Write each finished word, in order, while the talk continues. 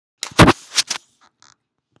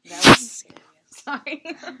Sorry.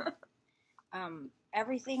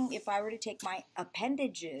 Everything, if I were to take my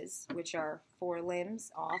appendages, which are 4 limbs,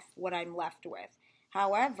 off, what I'm left with.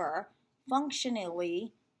 However,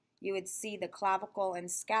 functionally, you would see the clavicle and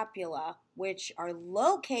scapula, which are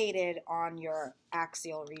located on your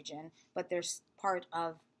axial region, but they're part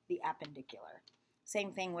of the appendicular.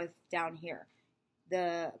 Same thing with down here.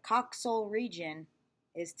 The coxal region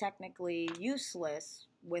is technically useless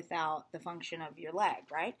without the function of your leg,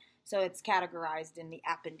 right? So it's categorized in the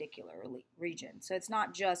appendicular region. So it's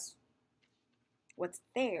not just what's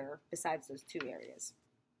there besides those 2 areas.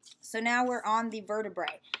 So now we're on the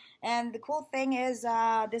vertebrae. And the cool thing is,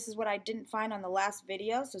 this is what I didn't find on the last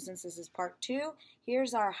video. So since this is part 2,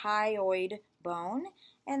 here's our hyoid bone.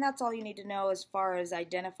 And that's all you need to know as far as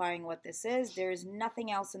identifying what this is. There is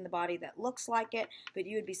nothing else in the body that looks like it, but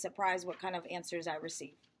you would be surprised what kind of answers I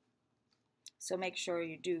receive. So make sure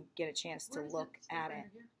you do get a chance to look at it.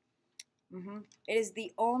 It is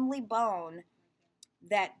the only bone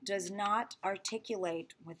that does not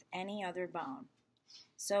articulate with any other bone.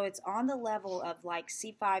 So it's on the level of like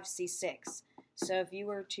C5, C6. So if you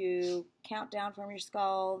were to count down from your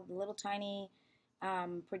skull, the little tiny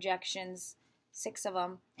projections, 6 of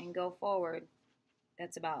them, and go forward,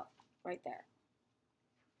 that's about right there.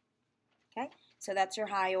 Okay, so that's your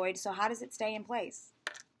hyoid. So how does it stay in place?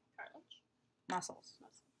 Cartilage. Muscles.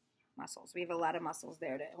 Muscles. We have a lot of muscles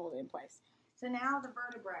there to hold it in place. So now the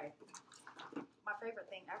vertebrae. My favorite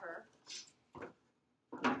thing ever.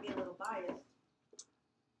 I might be a little biased.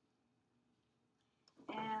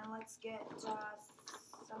 And let's get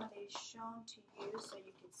some of these shown to you so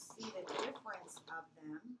you can see the difference of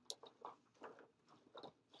them.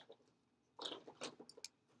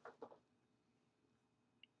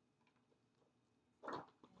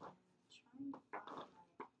 And trying to find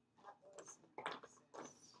my atlas and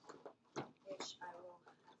axis, which I will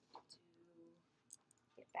have to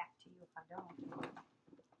get back to you if I don't.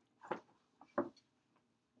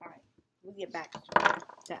 All right, we'll get back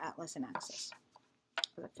to atlas and axis.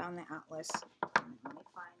 Because I found the atlas. And let me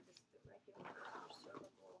find just the regular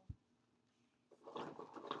cervical.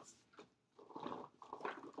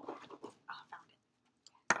 Oh, I found it.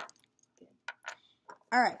 Good.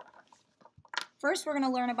 All right. First, we're going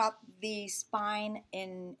to learn about the spine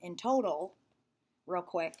in total real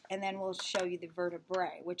quick, and then we'll show you the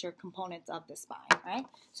vertebrae, which are components of the spine, right?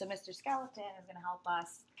 So Mr. Skeleton is going to help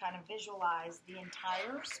us kind of visualize the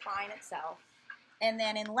entire spine itself. And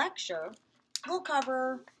then in lecture, we'll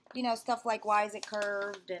cover, you know, stuff like why is it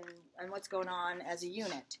curved and what's going on as a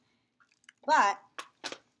unit. But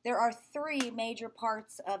there are 3 major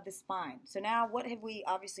parts of the spine. So now what have we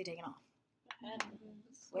obviously taken off? The head.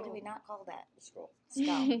 What do we not call that? Skull.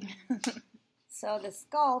 Skull. So the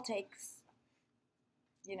skull takes,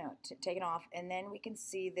 you know, taken off, and then we can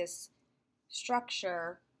see this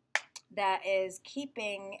structure that is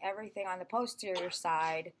keeping everything on the posterior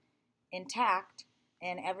side intact.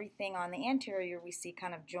 And everything on the anterior we see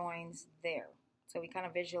kind of joins there. So we kind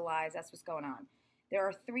of visualize that's what's going on. There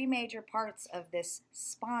are 3 major parts of this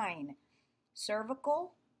spine: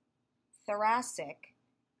 cervical, thoracic,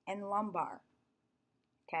 and lumbar.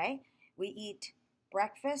 Okay? We eat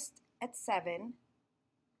breakfast at 7,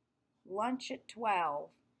 lunch at 12,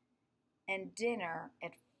 and dinner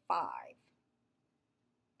at 5.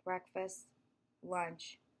 Breakfast,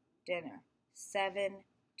 lunch, dinner. 7,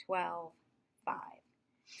 12, 5.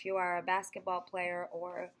 If you are a basketball player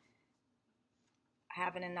or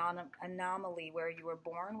have an anomaly where you were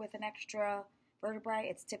born with an extra vertebrae,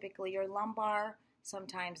 it's typically your lumbar,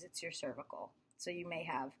 sometimes it's your cervical. So you may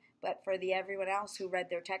have, but for everyone else who read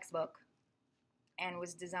their textbook and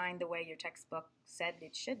was designed the way your textbook said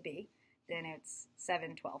it should be, then it's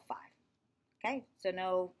 7, 12, 5. Okay, so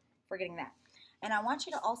no forgetting that. And I want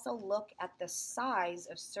you to also look at the size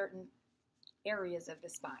of certain areas of the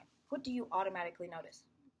spine. What do you automatically notice?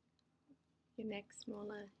 Your neck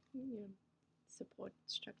smaller, your support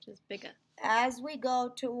structure's bigger. As we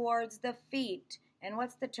go towards the feet, and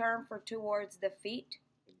what's the term for towards the feet?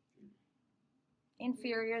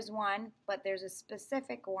 Inferior is one, but there's a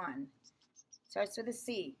specific one. Starts with a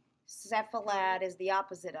C. Cephalad is the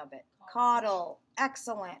opposite of it. Caudal.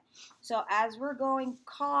 Excellent. So as we're going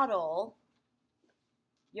caudal,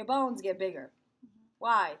 your bones get bigger.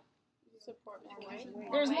 Why? Support more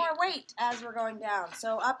weight. There's more weight as we're going down.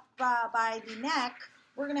 So up by the neck,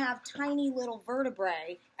 we're going to have tiny little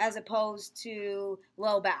vertebrae as opposed to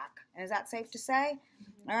low back. Is that safe to say?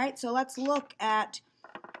 All right, so let's look at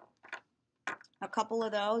a couple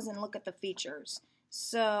of those and look at the features.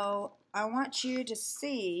 So I want you to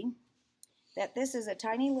see that this is a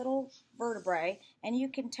tiny little vertebrae, and you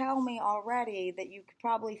can tell me already that you could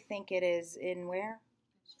probably think it is in where?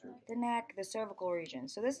 The neck, the cervical region.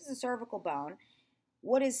 So this is a cervical bone.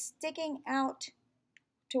 What is sticking out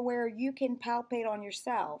to where you can palpate on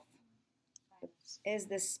yourself is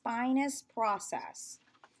the spinous process.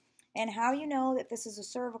 And how you know that this is a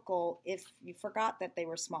cervical, if you forgot that they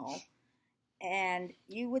were small, and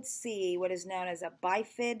you would see what is known as a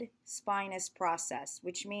bifid spinous process,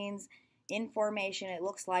 which means in formation it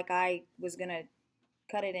looks like I was going to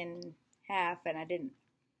cut it in half and I didn't.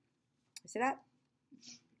 See that?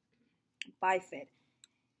 Bifid.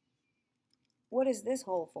 What is this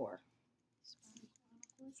hole for?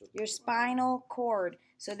 Your spinal cord.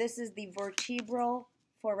 So this is the vertebral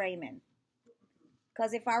foramen.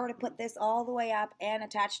 Because if I were to put this all the way up and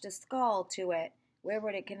attach the skull to it, where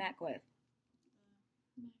would it connect with?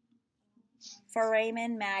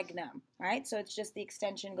 Foramen magnum, right? So it's just the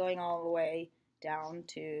extension going all the way down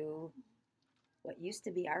to what used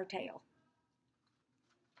to be our tail.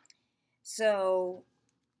 So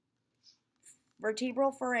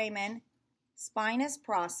vertebral foramen, spinous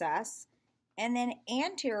process, and then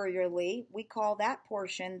anteriorly, we call that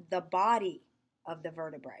portion the body of the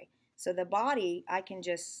vertebrae. So the body, I can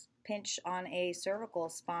just pinch on a cervical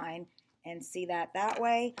spine and see that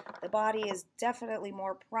way. The body is definitely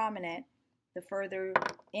more prominent the further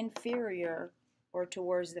inferior or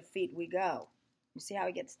towards the feet we go. You see how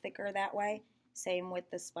it gets thicker that way? Same with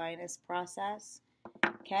the spinous process.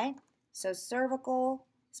 Okay, so cervical,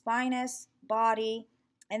 spinous, body,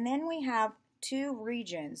 and then we have two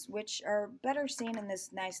regions which are better seen in this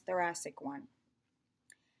nice thoracic one.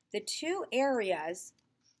 The two areas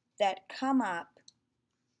that come up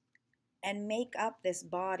and make up this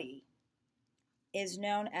body is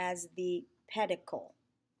known as the pedicle.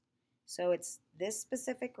 So it's this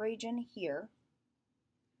specific region here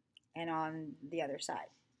and on the other side.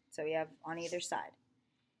 So we have on either side.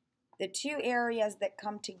 The two areas that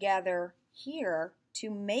come together here to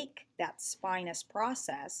make that spinous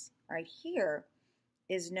process right here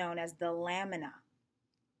is known as the lamina.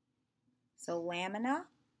 So lamina,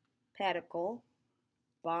 pedicle,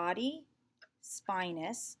 body,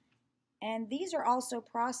 spinous, and these are also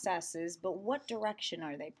processes, but what direction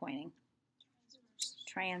are they pointing?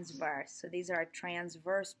 Transverse. So these are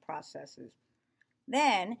transverse processes.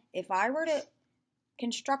 Then, if I were to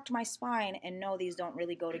construct my spine, and no, these don't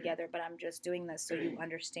really go together, but I'm just doing this so you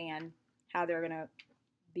understand how they're going to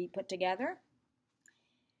be put together.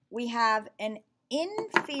 We have an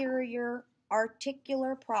inferior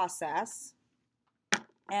articular process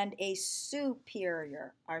and a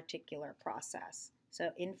superior articular process. So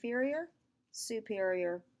inferior,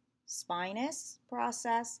 superior, spinous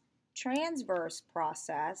process, transverse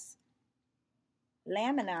process,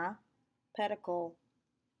 lamina, pedicle,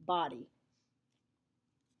 body.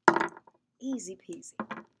 Easy peasy.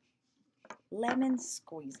 Lemon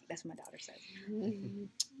squeezy. That's what my daughter says.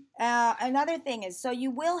 Another thing is, so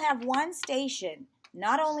you will have one station.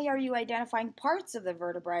 Not only are you identifying parts of the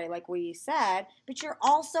vertebrae, like we said, but you're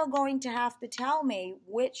also going to have to tell me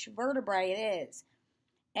which vertebrae it is.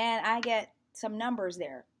 And I get some numbers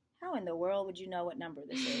there. How in the world would you know what number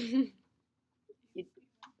this is?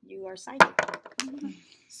 You are psychic.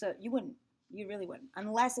 So you wouldn't. You really wouldn't.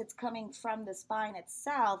 Unless it's coming from the spine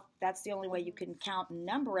itself, that's the only way you can count and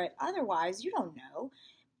number it. Otherwise, you don't know.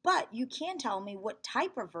 But you can tell me what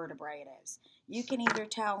type of vertebrae it is. You can either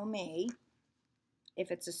tell me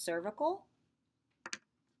if it's a cervical,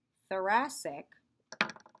 thoracic,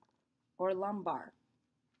 or lumbar.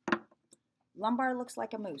 Lumbar looks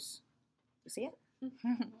like a moose. You see it?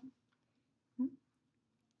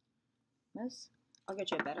 Moose? I'll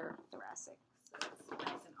get you a better thoracic so it's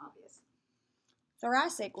nice and obvious.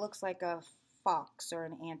 Thoracic looks like a fox or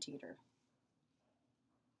an anteater.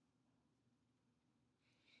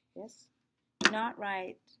 Yes? Do not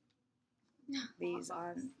write these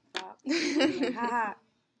on fox.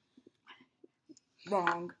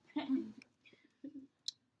 Wrong.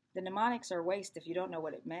 The mnemonics are waste if you don't know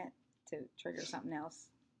what it meant to trigger something else.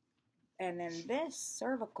 And then this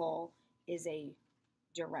cervical is a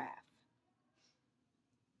giraffe.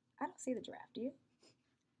 I don't see the giraffe, do you?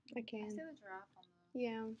 I I can. see the giraffe on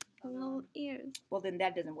Yeah, the little ears. Well, then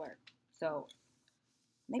that doesn't work. So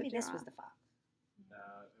maybe The this was giraffe. the fox.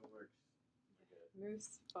 It works. the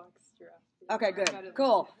moose, fox, giraffe. Okay, Better good. than-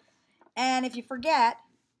 Cool. And if you forget,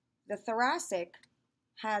 the thoracic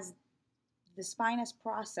has the spinous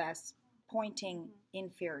process pointing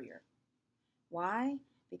inferior. Why?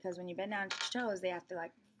 Because when you bend down to your toes, they have to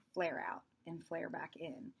like flare out and flare back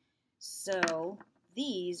in. So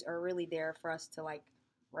these are really there for us to like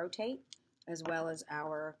rotate, as well as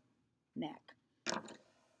our neck.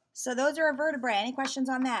 So those are our vertebrae. Any questions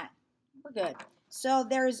on that? We're good. So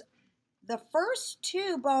there's the first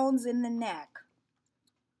two bones in the neck,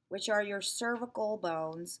 which are your cervical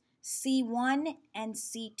bones, C1 and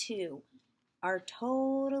C2, are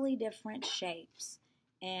totally different shapes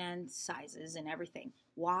and sizes and everything.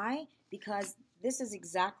 Why? Because this is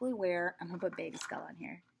exactly where, I'm going to put baby skull on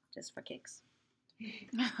here just for kicks.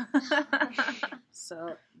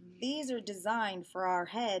 So these are designed for our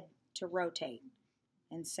head to rotate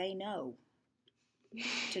and say no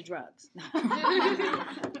to drugs.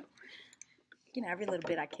 You know, every little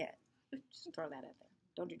bit I can. Just throw that out there.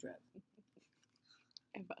 Don't do drugs.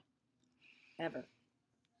 Ever.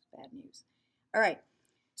 It's bad news. All right.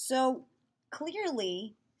 So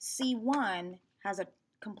clearly, C1 has a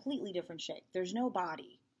completely different shape. There's no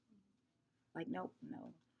body. Like, no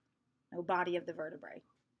body of the vertebrae.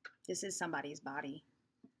 This is somebody's body.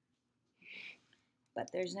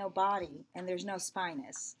 But there's no body, and there's no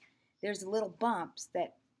spinous. There's little bumps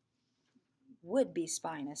that would be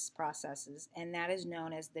spinous processes, and that is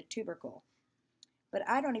known as the tubercle. But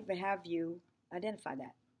I don't even have you identify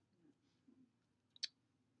that.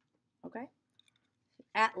 Okay?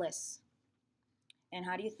 Atlas. And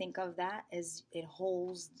how do you think of that? As it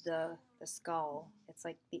holds the skull. It's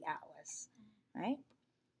like the atlas, right?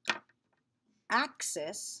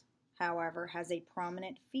 Axis, however, has a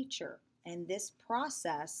prominent feature, and this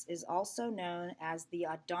process is also known as the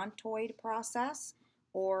odontoid process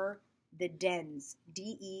or the DENS,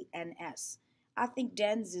 D-E-N-S. I think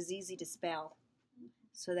DENS is easy to spell,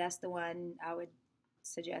 so that's the one I would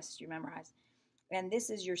suggest you memorize. And this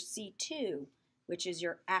is your C2, which is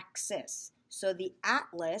your axis. So the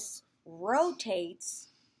atlas rotates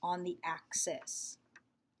on the axis.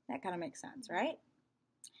 That kind of makes sense, right?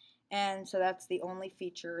 And so that's the only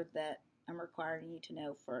feature that I'm requiring you to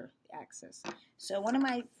know for the axis. So one of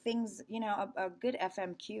my things, you know, a good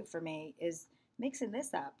FMQ for me is mixing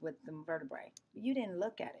this up with the vertebrae. You didn't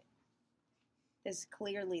look at it. This is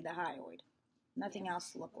clearly the hyoid. Nothing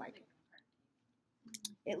else looked like it.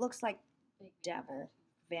 It looks like devil,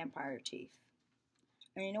 vampire teeth.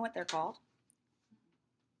 And you know what they're called?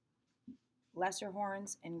 Lesser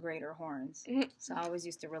horns and greater horns. So I always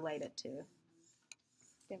used to relate it to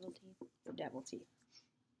Devil teeth. the devil teeth.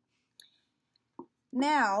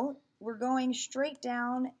 Now we're going straight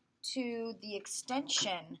down to the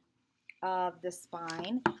extension of the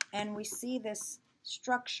spine, and we see this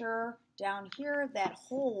structure down here that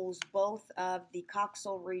holds both of the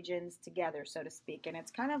coxal regions together, so to speak. And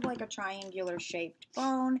it's kind of like a triangular shaped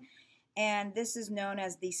bone, and this is known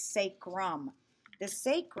as the sacrum. The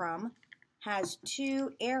sacrum has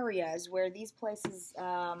two areas where these places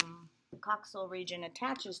the coxal region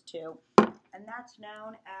attaches to, and that's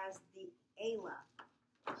known as the ala.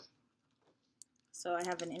 So I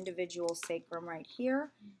have an individual sacrum right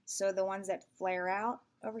here. So the ones that flare out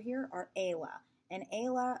over here are ala. And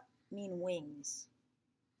ala mean wings.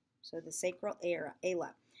 So the sacral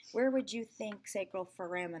ala. Where would you think sacral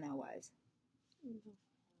foramina was?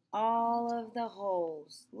 All of the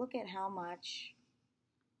holes. Look at how much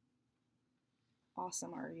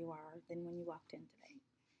awesomer you are than when you walked in today.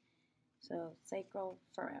 So sacral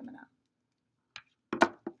foramina.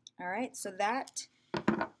 All right, so that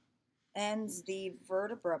ends the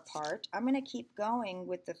vertebra part. I'm going to keep going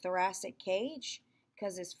with the thoracic cage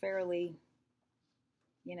because it's fairly,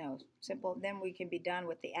 you know, simple. Then we can be done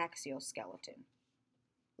with the axial skeleton.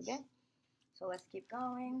 Okay? So let's keep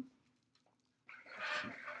going.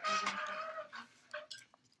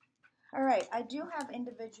 All right, I do have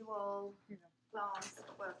individual bones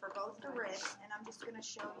for both the wrists, and I'm just going to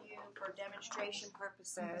show you for demonstration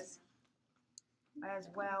purposes as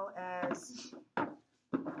well as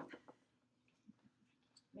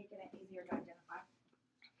making it easier to identify.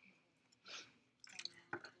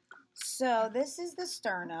 So this is the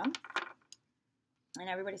sternum, and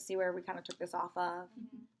everybody see where we kind of took this off of?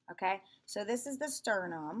 Okay, so this is the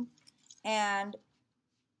sternum, and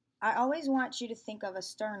I always want you to think of a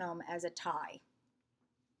sternum as a tie.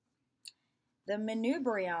 The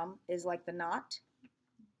manubrium is like the knot.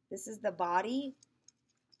 This is the body,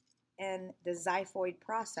 and the xiphoid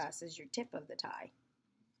process is your tip of the tie.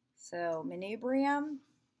 So manubrium,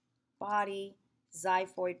 body,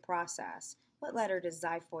 xiphoid process. What letter does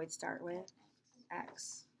xiphoid start with?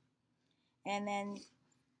 X. And then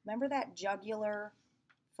remember that jugular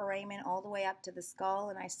foramen all the way up to the skull,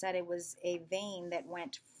 and I said it was a vein that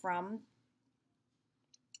went from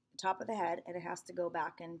the top of the head, and it has to go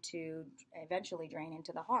back into, eventually drain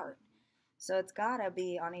into the heart. So it's got to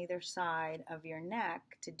be on either side of your neck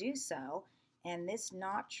to do so, and this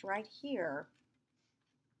notch right here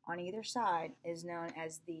on either side is known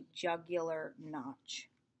as the jugular notch.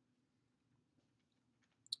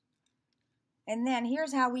 And then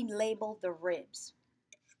here's how we label the ribs.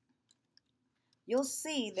 You'll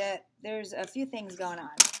see that there's a few things going on.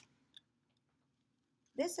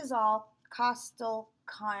 This is all costal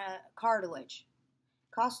cartilage.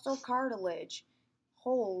 Costal cartilage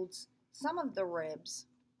holds some of the ribs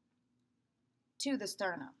to the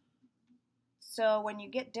sternum. So when you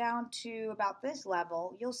get down to about this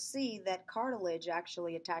level, you'll see that cartilage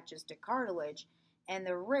actually attaches to cartilage and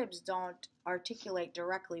the ribs don't articulate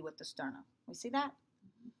directly with the sternum. You see that?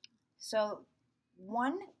 So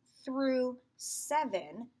 1 through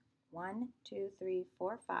 7, 1, 2, 3,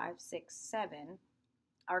 4, 5, 6, 7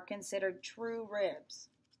 are considered true ribs.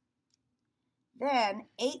 Then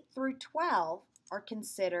 8 through 12 are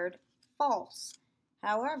considered false.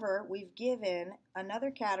 However, we've given another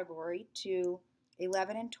category to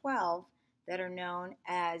 11 and 12 that are known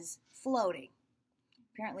as floating.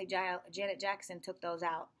 Apparently Janet Jackson took those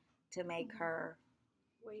out to make her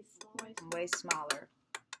way smaller.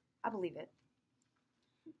 I believe it.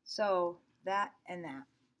 So that and that.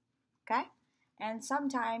 Okay? And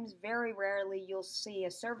sometimes, very rarely, you'll see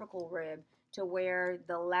a cervical rib to where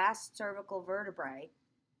the last cervical vertebrae,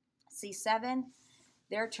 C7,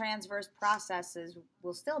 their transverse processes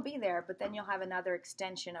will still be there, but then you'll have another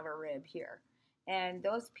extension of a rib here. And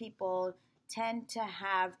those people tend to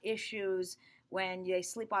have issues when they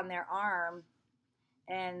sleep on their arm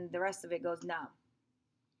and the rest of it goes numb.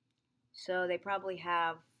 So they probably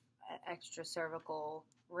have an extra cervical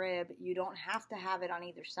rib. You don't have to have it on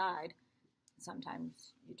either side.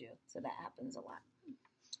 Sometimes you do, so that happens a lot.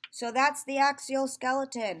 So that's the axial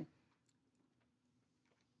skeleton.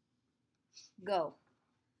 Go.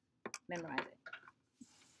 Memorize it.